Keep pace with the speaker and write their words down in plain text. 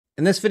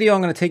In this video,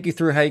 I'm going to take you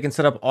through how you can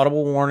set up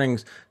audible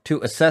warnings to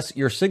assess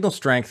your signal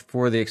strength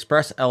for the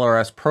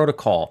ExpressLRS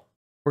protocol.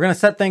 We're going to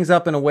set things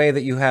up in a way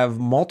that you have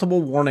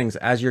multiple warnings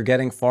as you're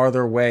getting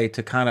farther away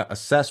to kind of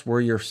assess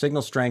where your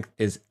signal strength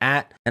is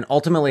at and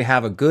ultimately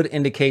have a good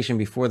indication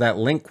before that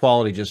link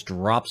quality just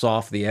drops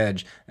off the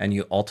edge and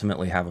you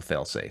ultimately have a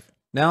failsafe.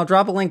 Now, I'll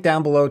drop a link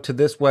down below to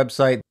this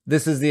website.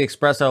 This is the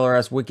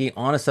ExpressLRS Wiki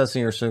on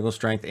assessing your signal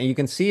strength, and you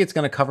can see it's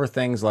going to cover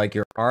things like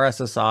your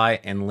RSSI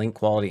and link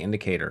quality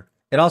indicator.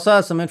 It also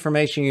has some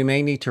information you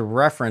may need to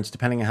reference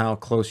depending on how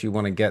close you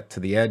want to get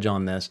to the edge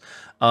on this,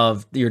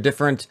 of your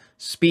different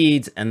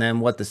speeds and then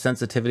what the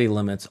sensitivity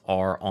limits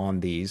are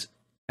on these.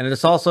 And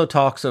it also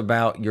talks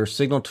about your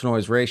signal to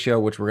noise ratio,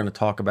 which we're going to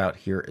talk about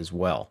here as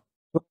well.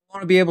 What we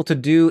want to be able to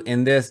do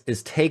in this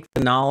is take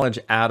the knowledge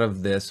out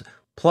of this,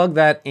 plug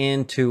that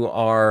into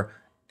our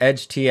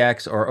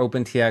EdgeTX or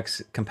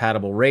OpenTX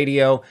compatible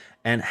radio,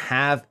 and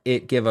have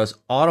it give us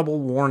audible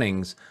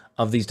warnings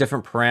of these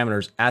different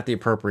parameters at the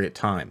appropriate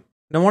time.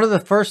 Now, one of the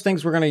first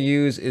things we're going to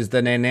use is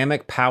the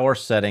dynamic power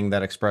setting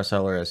that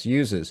ExpressLRS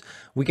uses.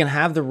 We can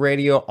have the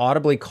radio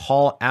audibly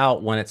call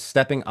out when it's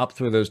stepping up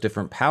through those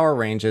different power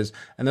ranges,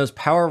 and those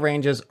power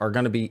ranges are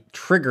going to be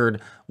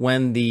triggered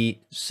when the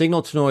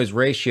signal to noise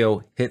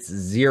ratio hits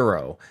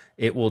 0.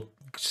 It will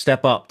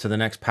step up to the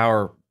next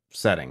power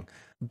setting.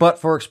 But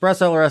for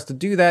ExpressLRS to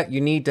do that,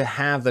 you need to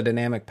have the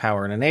dynamic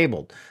power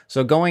enabled.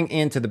 So going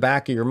into the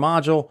back of your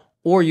module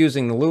or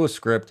using the Lewis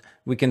script,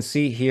 we can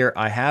see here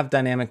I have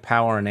dynamic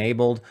power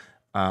enabled,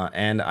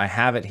 and I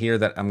have it here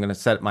that I'm going to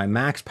set my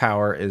max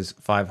power is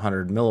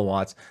 500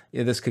 milliwatts.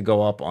 This could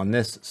go up on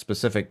this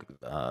specific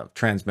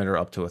transmitter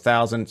up to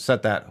 1,000.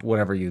 Set that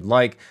whatever you'd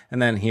like,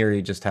 and then here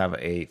you just have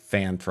a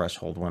fan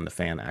threshold when the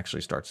fan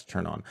actually starts to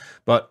turn on.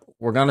 But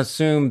we're going to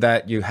assume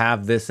that you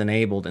have this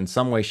enabled in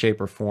some way, shape,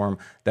 or form,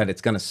 that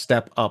it's going to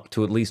step up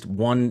to at least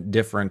one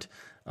different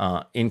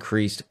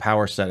increased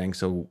power setting,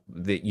 so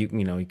that you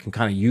can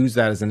kind of use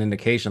that as an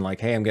indication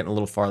like, hey, I'm getting a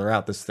little farther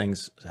out, this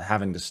thing's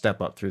having to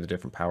step up through the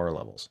different power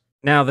levels.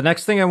 Now, the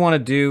next thing I want to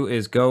do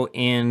is go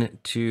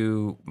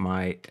into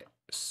my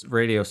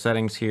radio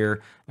settings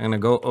here. I'm going to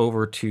go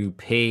over to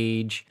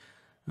page,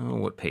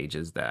 what page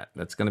is that?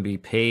 That's going to be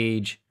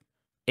page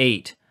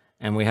 8,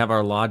 and we have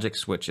our logic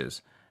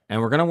switches.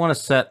 And we're going to want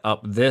to set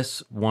up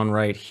this one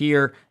right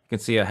here. You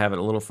can see I have it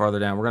a little farther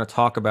down. We're going to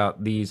talk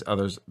about these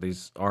others,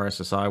 these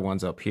RSSI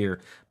ones up here.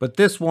 But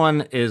this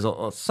one is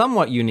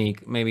somewhat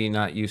unique, maybe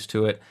not used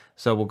to it.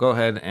 So we'll go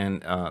ahead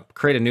and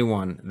create a new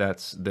one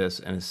that's this,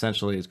 and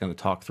essentially is going to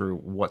talk through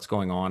what's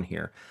going on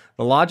here.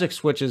 The logic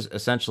switches,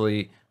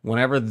 essentially,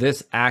 whenever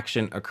this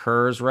action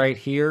occurs right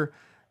here,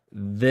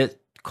 that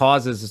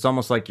causes, it's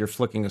almost like you're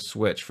flicking a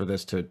switch for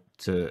this to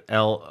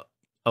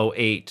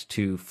L08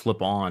 to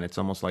flip on. It's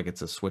almost like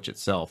it's a switch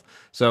itself.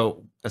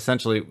 So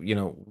essentially,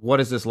 what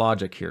is this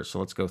logic here? So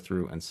let's go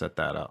through and set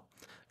that up.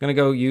 I'm going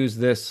to go use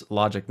this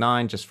logic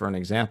 9 just for an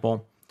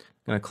example. I'm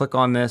going to click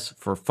on this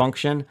for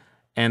function,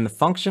 and the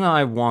function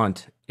I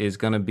want is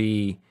going to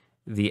be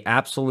the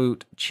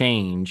absolute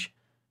change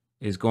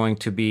is going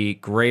to be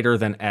greater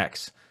than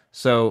X.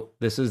 So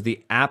this is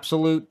the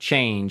absolute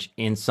change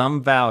in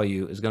some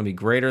value is going to be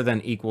greater than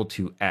equal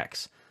to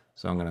X.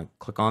 So I'm going to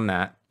click on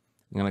that.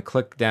 I'm going to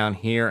click down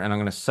here, and I'm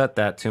going to set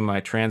that to my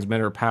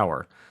transmitter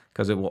power,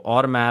 because it will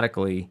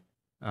automatically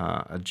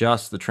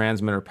adjust the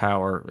transmitter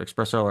power.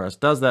 ExpressLRS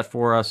does that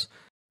for us.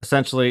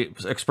 Essentially,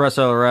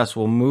 ExpressLRS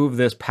will move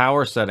this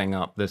power setting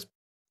up, this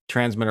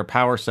transmitter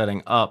power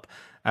setting up,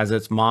 as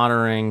it's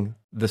monitoring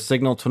the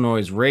signal to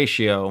noise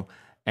ratio.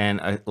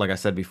 And like I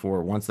said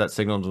before, once that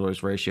signal to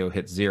noise ratio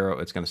hits 0,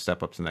 it's going to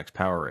step up to the next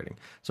power rating.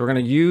 So we're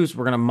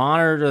going to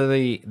monitor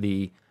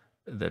the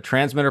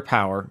transmitter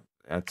power.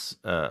 That's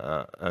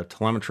a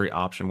telemetry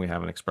option we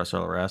have in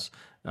ExpressLRS,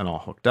 and all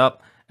hooked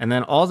up. And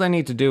then all I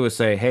need to do is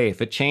say, hey,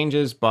 if it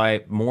changes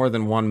by more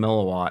than 1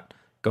 milliwatt,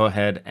 go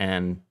ahead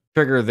and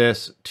trigger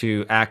this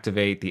to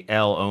activate the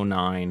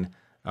L09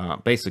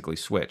 basically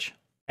switch.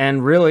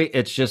 And really,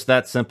 it's just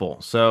that simple.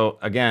 So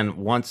again,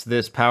 once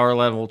this power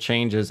level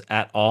changes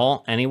at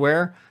all,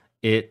 anywhere,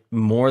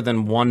 more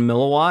than 1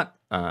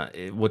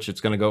 milliwatt, which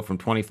it's going to go from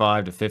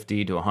 25 to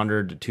 50 to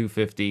 100 to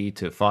 250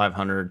 to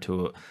 500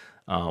 to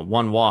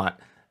 1 watt.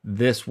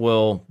 This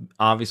will,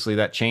 obviously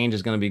that change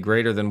is going to be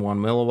greater than 1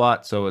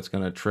 milliwatt, so it's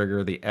going to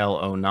trigger the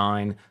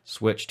L09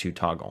 switch to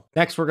toggle.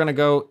 Next, we're going to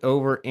go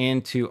over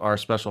into our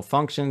special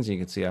functions. You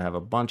can see I have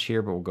a bunch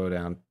here, but we'll go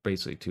down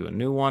basically to a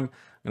new one. I'm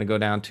going to go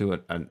down to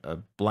a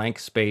blank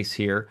space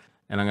here,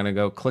 and I'm going to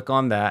go click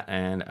on that,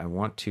 and I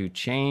want to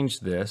change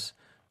this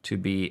to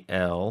be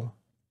L09.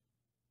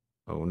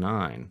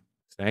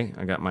 Okay,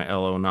 I got my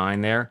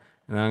L09 there,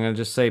 and then I'm going to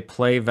just say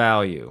play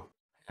value.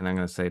 And I'm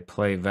going to say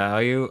play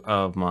value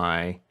of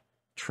my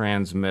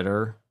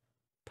transmitter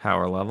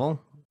power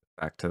level.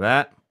 Back to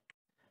that.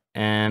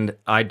 And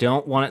I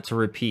don't want it to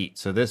repeat.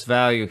 So this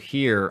value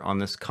here on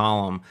this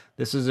column,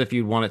 this is if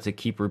you want it to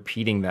keep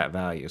repeating that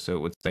value. So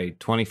it would say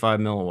 25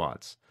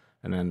 milliwatts.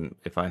 And then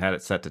if I had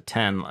it set to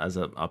 10 as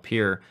up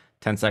here,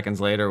 10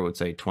 seconds later, it would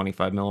say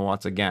 25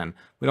 milliwatts again.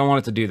 We don't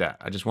want it to do that.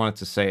 I just want it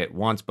to say it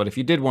once, but if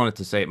you did want it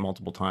to say it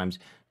multiple times,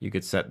 you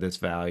could set this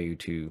value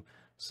to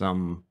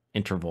some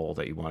interval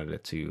that you wanted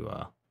it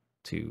to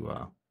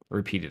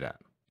repeat it at.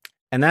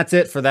 And that's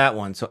it for that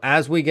one. So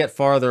as we get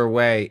farther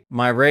away,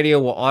 my radio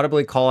will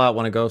audibly call out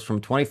when it goes from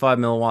 25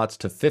 milliwatts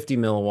to 50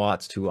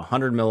 milliwatts to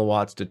 100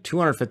 milliwatts to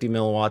 250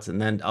 milliwatts and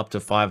then up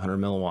to 500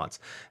 milliwatts.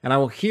 And I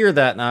will hear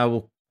that and I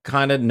will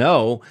kind of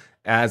know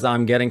as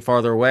I'm getting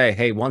farther away,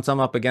 hey, once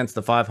I'm up against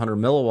the 500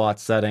 milliwatts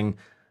setting,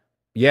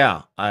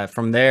 yeah,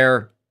 from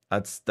there,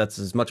 that's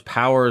as much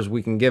power as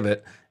we can give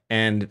it.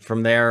 And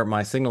from there,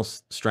 my signal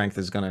strength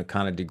is going to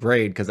kind of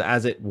degrade because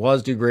as it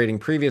was degrading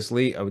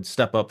previously, I would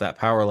step up that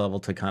power level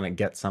to kind of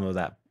get some of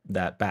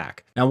that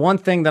back. Now, one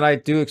thing that I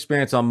do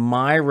experience on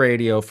my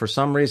radio, for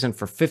some reason,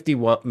 for 50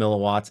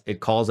 milliwatts, it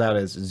calls out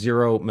as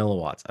 0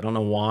 milliwatts. I don't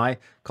know why. It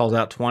calls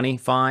out 20,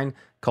 fine.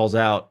 Calls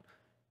out,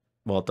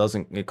 well, it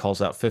doesn't, it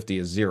calls out 50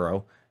 as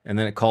 0. And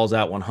then it calls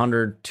out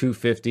 100,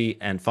 250,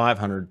 and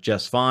 500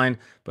 just fine.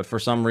 But for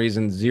some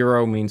reason,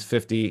 0 means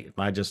 50.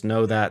 I just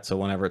know that. So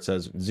whenever it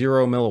says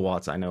 0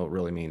 milliwatts, I know it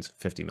really means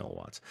 50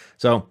 milliwatts.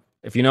 So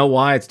if you know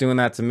why it's doing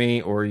that to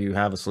me or you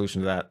have a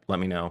solution to that, let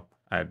me know.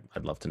 I'd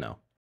love to know.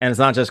 And it's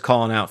not just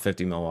calling out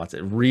 50 milliwatts.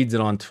 It reads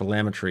it on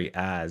telemetry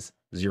as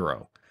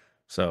 0.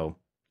 So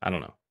I don't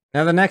know.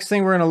 Now, the next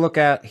thing we're going to look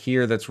at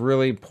here that's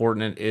really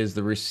important is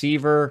the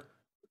receiver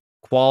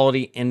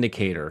quality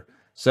indicator.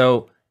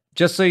 So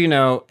just so you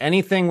know,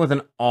 anything with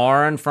an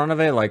R in front of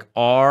it, like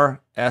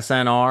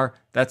RSNR,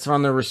 that's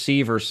on the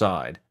receiver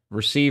side.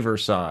 Receiver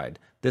side.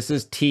 This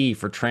is T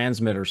for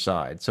transmitter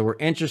side. So we're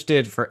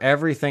interested for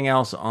everything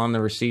else on the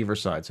receiver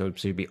side. So it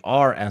should be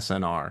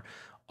RSNR,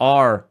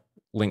 R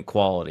link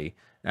quality.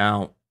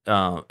 Now,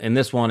 in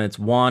this one, it's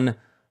one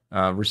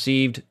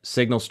received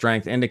signal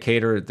strength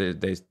indicator.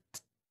 They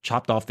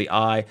chopped off the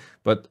I,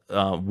 but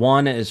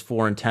 1 is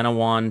for antenna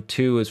 1,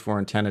 2 is for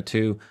antenna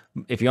 2.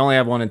 If you only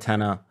have one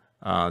antenna,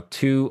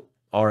 2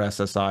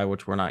 RSSI,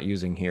 which we're not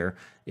using here,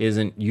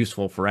 isn't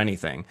useful for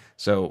anything.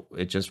 So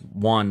it's just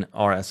 1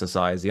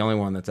 RSSI is the only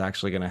one that's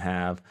actually going to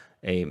have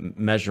a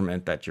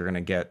measurement that you're going to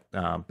get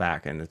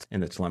back in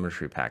the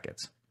telemetry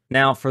packets.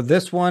 Now for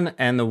this one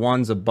and the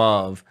ones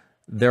above,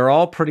 they're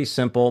all pretty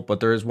simple,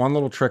 but there is one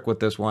little trick with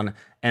this one.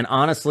 And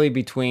honestly,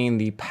 between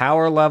the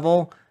power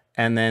level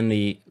and then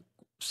the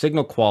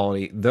signal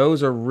quality,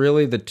 those are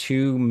really the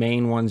two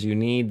main ones you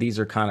need. These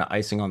are kind of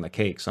icing on the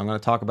cake. So I'm going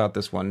to talk about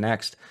this one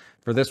next.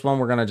 For this one,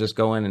 we're going to just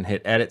go in and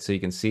hit edit so you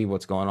can see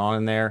what's going on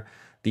in there.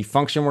 The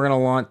function we're going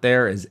to want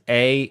there is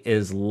A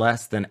is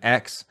less than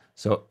X.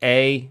 So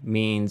A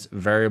means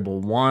variable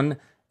 1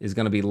 is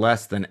going to be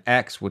less than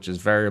X, which is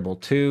variable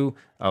 2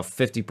 of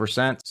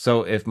 50%.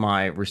 So if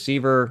my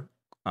receiver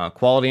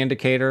quality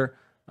indicator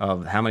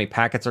of how many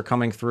packets are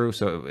coming through,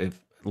 so if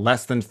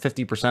less than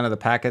 50% of the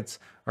packets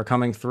are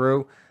coming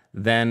through,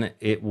 then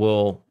it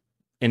will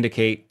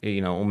indicate,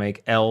 it will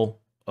make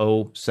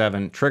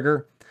L07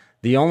 trigger.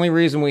 The only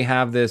reason we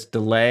have this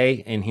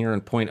delay in here in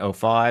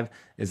 0.05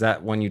 is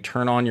that when you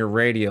turn on your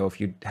radio,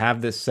 if you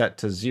have this set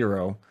to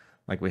 0,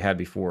 like we had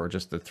before,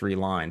 just the 3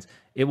 lines,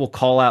 it will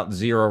call out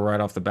 0 right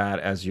off the bat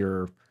as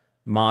your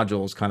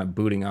module is kind of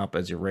booting up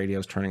as your radio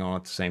is turning on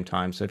at the same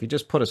time. So if you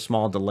just put a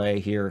small delay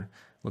here,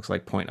 looks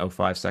like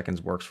 0.05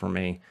 seconds works for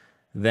me,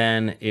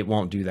 then it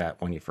won't do that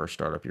when you first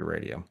start up your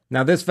radio.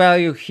 Now this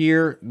value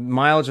here,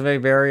 mileage may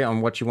vary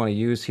on what you want to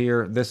use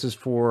here. This is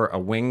for a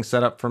wing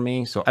setup for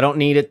me, so I don't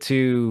need it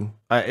to,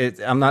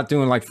 I'm not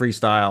doing like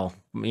freestyle,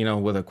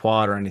 with a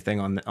quad or anything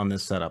on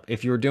this setup.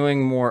 If you're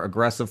doing more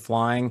aggressive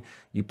flying,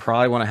 you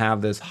probably want to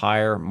have this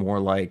higher, more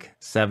like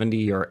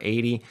 70 or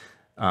 80.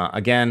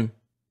 Again,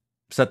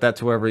 set that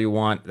to wherever you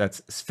want.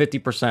 That's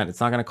 50%. It's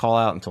not going to call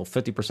out until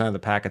 50% of the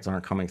packets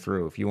aren't coming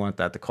through. If you want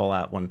that to call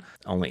out when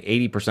only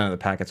 80% of the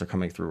packets are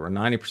coming through or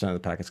 90% of the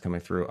packets coming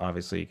through,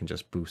 obviously you can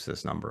just boost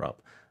this number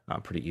up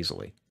pretty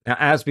easily. Now,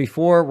 as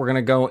before, we're going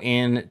to go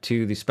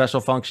into the special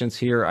functions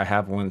here. I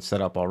have one set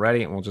up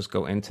already, and we'll just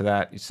go into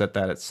that. You set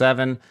that at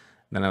 7.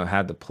 Then I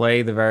had to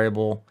play the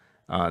variable.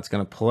 It's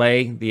going to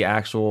play the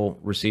actual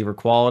receiver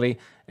quality.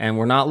 And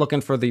we're not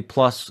looking for the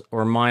plus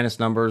or minus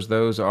numbers.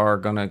 Those are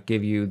going to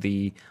give you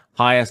the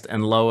highest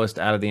and lowest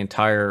out of the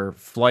entire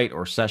flight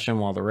or session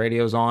while the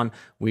radio's on.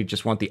 We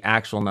just want the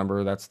actual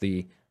number. That's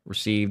the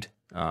received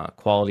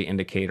quality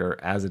indicator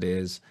as it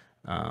is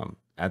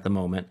at the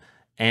moment.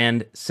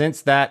 And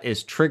since that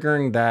is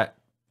triggering that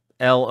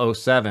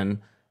L07,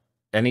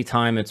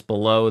 anytime it's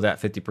below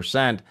that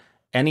 50%,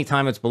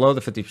 anytime it's below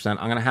the 50%,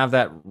 I'm going to have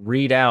that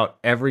read out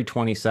every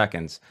 20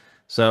 seconds.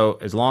 So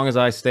as long as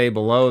I stay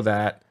below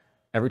that,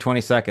 every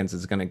 20 seconds,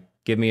 it's going to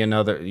give me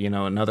another,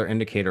 another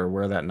indicator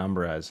where that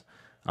number is.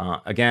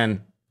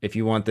 Again, if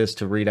you want this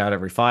to read out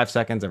every 5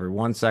 seconds, every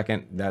 1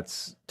 second,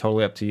 that's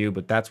totally up to you,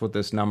 but that's what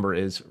this number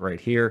is right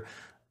here.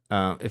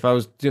 If I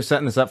was just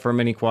setting this up for a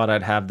mini quad,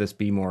 I'd have this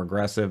be more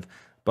aggressive,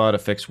 but a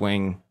fixed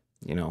wing,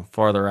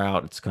 farther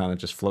out, it's kind of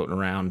just floating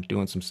around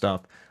doing some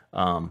stuff.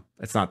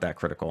 It's not that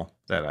critical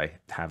that I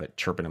have it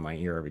chirping in my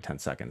ear every 10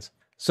 seconds.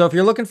 So if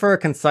you're looking for a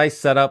concise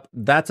setup,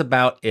 that's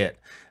about it.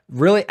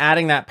 Really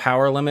adding that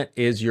power limit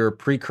is your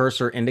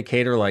precursor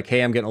indicator, like,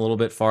 hey, I'm getting a little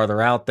bit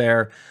farther out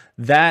there.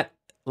 That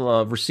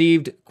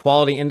received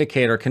quality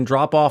indicator can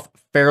drop off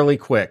fairly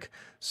quick.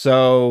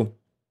 So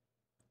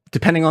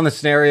depending on the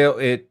scenario,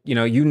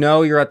 you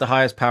know you're at the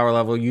highest power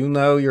level, you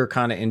know you're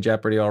kind of in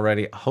jeopardy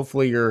already.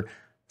 Hopefully you're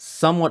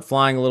somewhat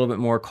flying a little bit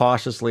more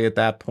cautiously at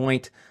that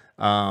point,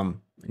 and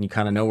you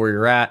kind of know where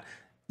you're at.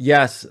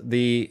 Yes,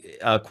 the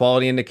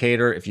quality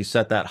indicator, if you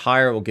set that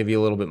higher, it will give you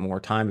a little bit more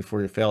time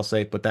before you fail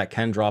safe, but that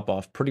can drop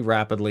off pretty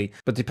rapidly.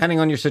 But depending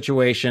on your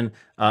situation,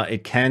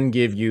 it can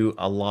give you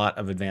a lot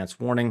of advanced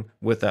warning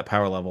with that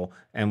power level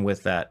and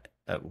with that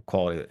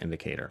quality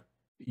indicator.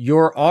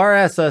 Your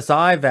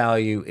RSSI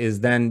value is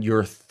then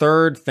your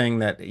third thing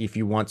that if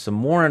you want some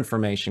more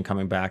information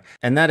coming back,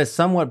 and that is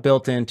somewhat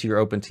built into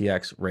your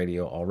OpenTX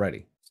radio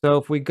already. So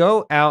if we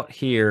go out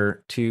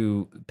here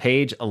to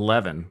page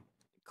 11,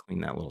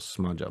 clean that little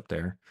smudge up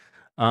there,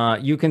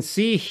 you can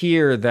see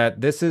here that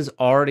this is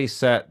already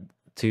set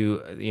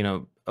to,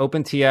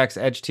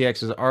 OpenTX,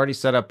 EdgeTX is already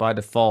set up by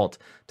default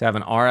to have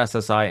an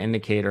RSSI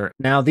indicator.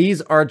 Now,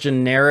 these are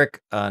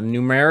generic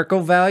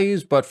numerical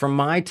values, but from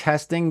my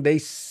testing, they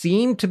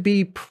seem to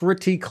be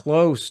pretty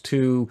close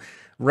to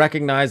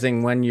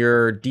recognizing when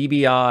your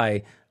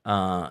DBI,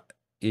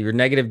 your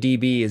negative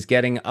dB is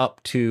getting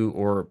up to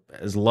or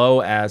as low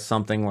as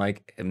something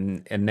like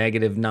a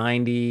negative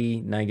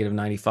 90, negative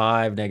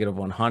 95, negative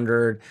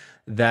 100,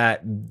 that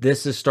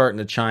this is starting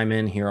to chime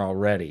in here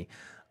already.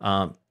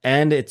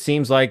 And it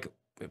seems like,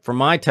 for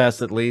my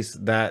test at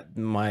least, that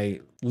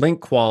my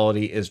link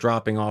quality is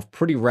dropping off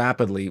pretty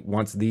rapidly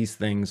once these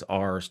things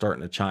are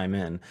starting to chime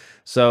in.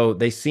 So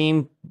they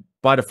seem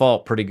by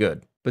default pretty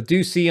good. But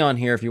do see on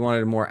here, if you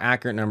wanted a more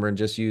accurate number and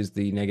just use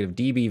the negative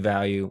dB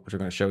value, which we're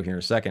going to show here in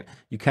a second,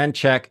 you can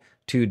check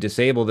to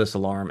disable this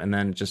alarm, and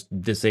then it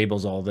just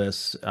disables all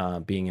this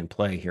being in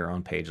play here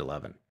on page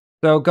 11.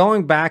 So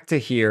going back to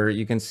here,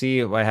 you can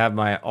see I have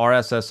my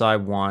RSSI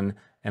 1,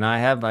 and I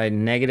have a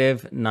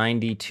negative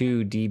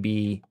 92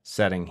 dB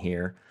setting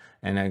here.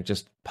 And I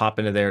just pop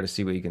into there to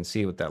see what you can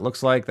see what that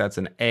looks like. That's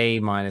an A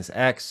minus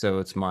X, so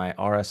it's my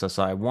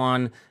RSSI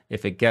 1.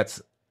 If it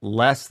gets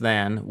less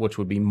than, which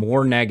would be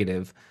more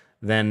negative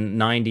than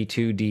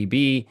 92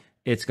 dB,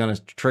 it's going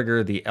to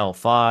trigger the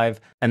L5,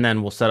 and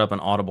then we'll set up an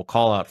audible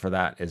call out for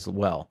that as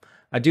well.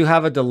 I do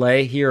have a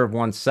delay here of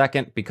 1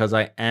 second because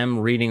I am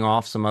reading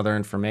off some other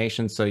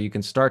information, so you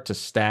can start to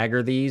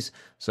stagger these.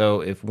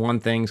 So if one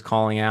thing's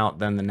calling out,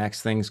 then the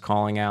next thing's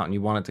calling out, and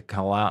you want it to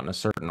call out in a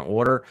certain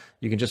order,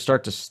 you can just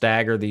start to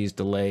stagger these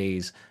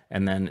delays,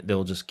 and then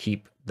they'll just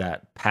keep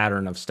that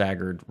pattern of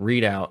staggered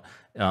readout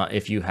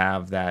if you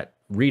have that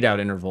readout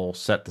interval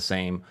set the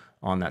same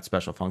on that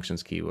special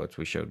functions key, which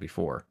we showed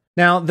before.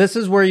 Now, this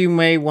is where you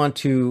may want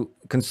to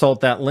consult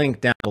that link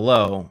down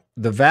below.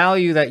 The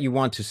value that you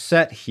want to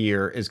set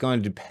here is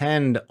going to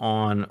depend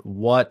on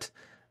what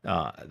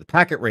the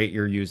packet rate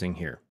you're using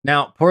here.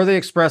 Now, for the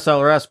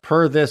ExpressLRS,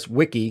 per this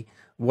wiki,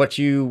 what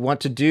you want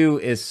to do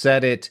is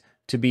set it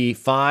to be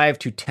 5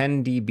 to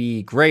 10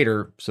 dB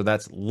greater, so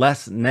that's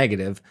less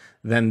negative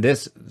than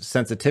this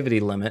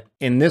sensitivity limit.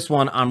 In this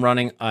one, I'm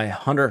running a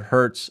 100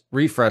 Hertz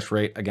refresh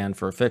rate, again,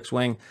 for a fixed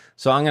wing.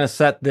 So I'm going to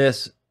set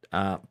this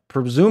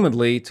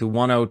presumably to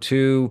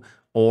 102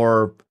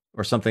 or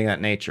something of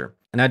that nature.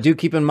 And I do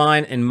keep in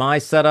mind, in my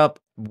setup,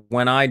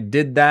 when I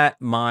did that,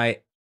 my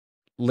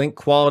link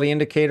quality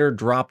indicator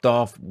dropped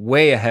off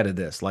way ahead of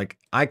this. Like,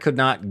 I could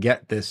not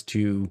get this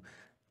to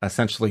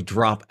essentially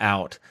drop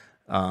out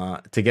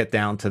to get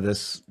down to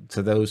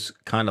those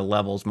kind of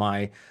levels.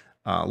 My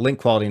link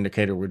quality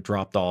indicator would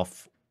dropped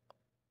off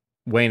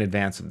way in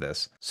advance of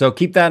this. So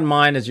keep that in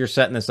mind as you're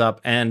setting this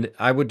up. And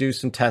I would do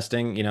some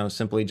testing,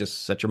 simply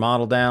just set your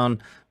model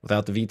down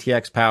without the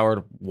VTX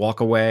powered, walk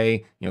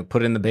away,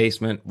 put it in the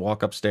basement,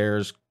 walk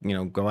upstairs,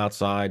 go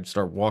outside,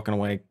 start walking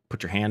away,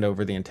 put your hand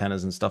over the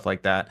antennas and stuff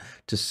like that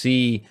to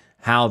see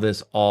how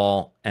this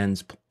all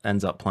ends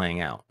up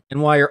playing out.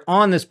 And while you're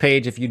on this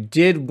page, if you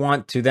did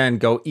want to then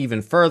go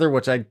even further,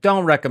 which I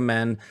don't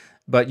recommend,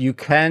 but you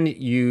can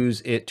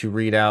use it to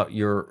read out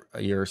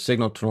your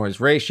signal to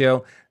noise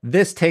ratio.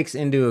 This takes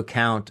into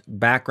account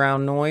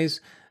background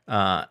noise,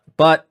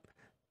 but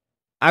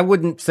I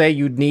wouldn't say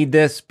you'd need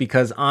this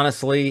because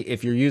honestly,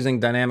 if you're using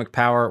dynamic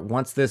power,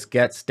 once this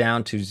gets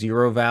down to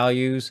 0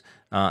 values,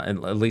 at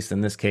least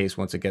in this case,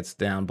 once it gets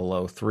down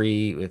below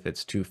 3, if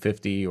it's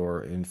 250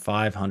 or in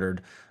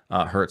 500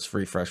 Hertz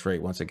refresh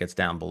rate, once it gets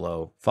down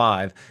below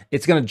 5,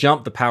 it's going to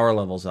jump the power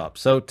levels up.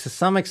 So to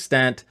some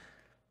extent,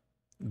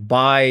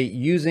 by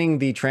using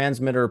the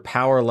transmitter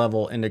power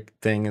level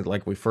thing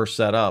like we first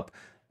set up,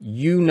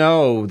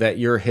 that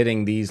you're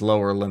hitting these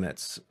lower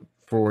limits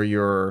for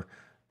your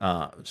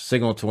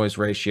signal to noise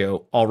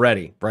ratio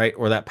already, right?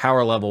 Or that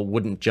power level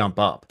wouldn't jump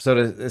up. So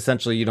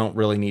essentially, you don't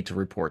really need to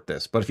report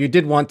this. But if you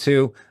did want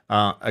to,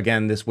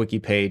 again, this wiki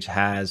page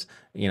has,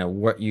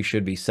 what you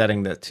should be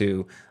setting that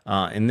to.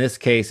 In this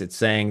case, it's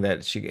saying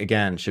that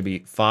it should be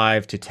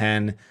 5 to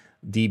 10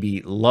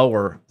 dB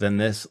lower than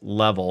this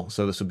level.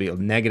 So this would be a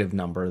negative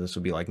number. This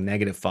would be like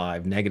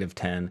 -5,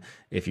 -10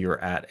 if you're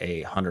at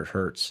 100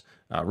 hertz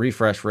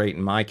refresh rate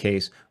in my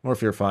case, or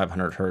if you're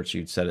 500 hertz,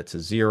 you'd set it to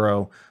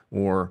 0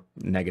 or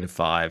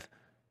 -5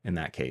 in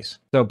that case.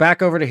 So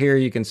back over to here,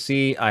 you can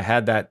see I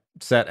had that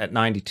set at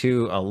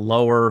 92, a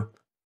lower,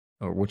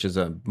 or which is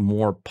a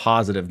more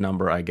positive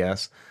number, I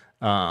guess,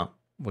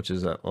 which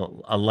is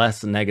a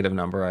less negative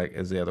number,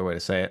 is the other way to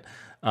say it.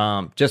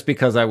 Just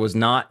because I was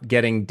not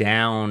getting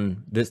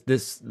down,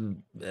 this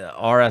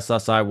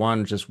RSSI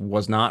 1 just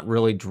was not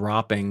really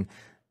dropping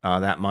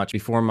that much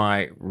before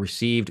my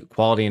received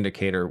quality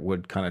indicator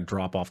would kind of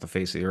drop off the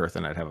face of the earth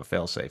and I'd have a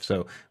failsafe. So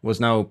there was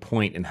no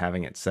point in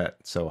having it set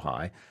so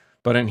high.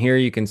 But in here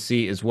you can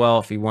see as well,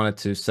 if you wanted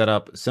to set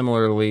up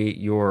similarly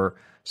your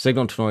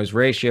signal to noise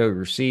ratio,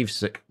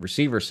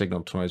 receiver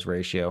signal to noise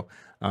ratio,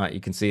 you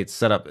can see it's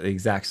set up the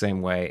exact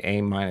same way,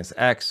 A minus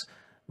X,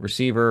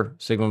 receiver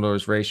signal to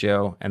noise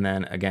ratio, and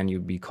then again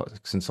you'd be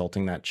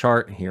consulting that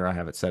chart. Here I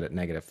have it set at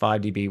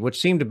 -5 dB, which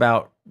seemed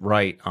about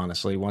right,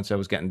 honestly. Once I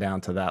was getting down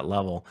to that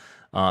level,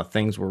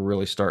 things were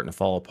really starting to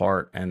fall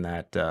apart, and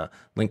that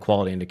link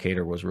quality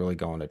indicator was really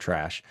going to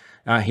trash.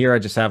 Here I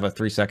just have a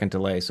 3-second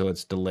delay, so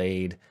it's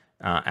delayed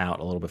out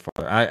a little bit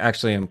farther. I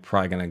actually am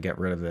probably going to get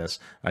rid of this.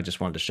 I just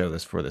wanted to show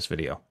this for this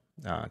video.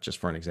 Just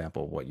for an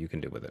example of what you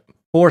can do with it.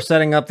 For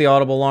setting up the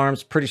audible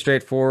alarms, pretty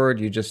straightforward.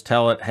 You just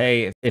tell it,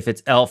 hey, if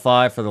it's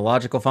L5 for the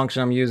logical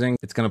function I'm using,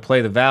 it's going to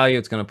play the value.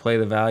 It's going to play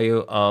the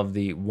value of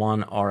the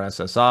 1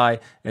 RSSI.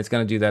 And it's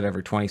going to do that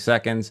every 20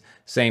 seconds.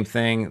 Same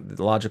thing,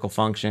 the logical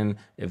function.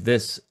 If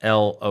this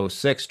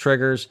L06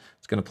 triggers,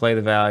 it's going to play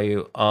the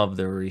value of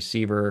the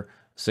receiver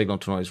signal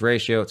to noise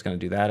ratio. It's going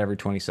to do that every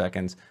 20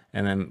 seconds.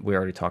 And then we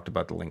already talked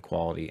about the link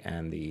quality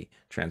and the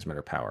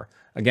transmitter power.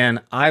 Again,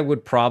 I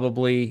would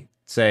probably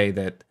say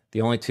that the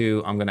only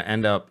two I'm going to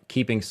end up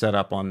keeping set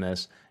up on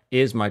this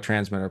is my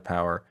transmitter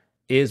power,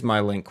 is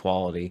my link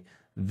quality.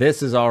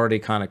 This is already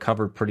kind of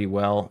covered pretty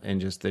well in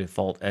just the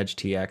default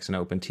EdgeTX and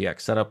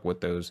OpenTX setup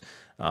with those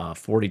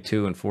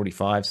 42 and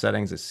 45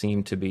 settings. It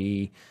seemed to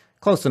be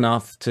close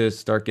enough to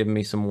start giving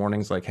me some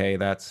warnings like, hey,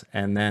 that's,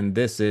 and then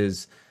this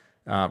is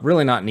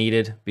really not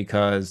needed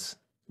because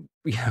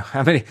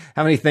how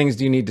many things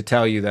do you need to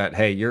tell you that,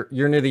 hey, you're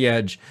near the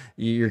edge,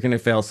 you're going to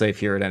fail safe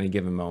here at any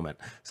given moment.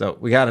 So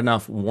we got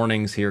enough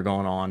warnings here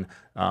going on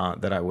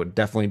that I would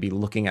definitely be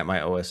looking at my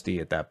OSD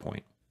at that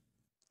point.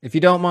 If you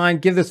don't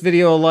mind, give this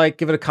video a like,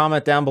 give it a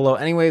comment down below.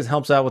 Anyways,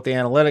 helps out with the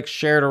analytics,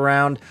 share it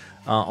around,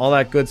 all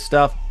that good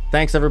stuff.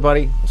 Thanks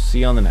everybody. We'll see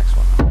you on the next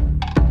one.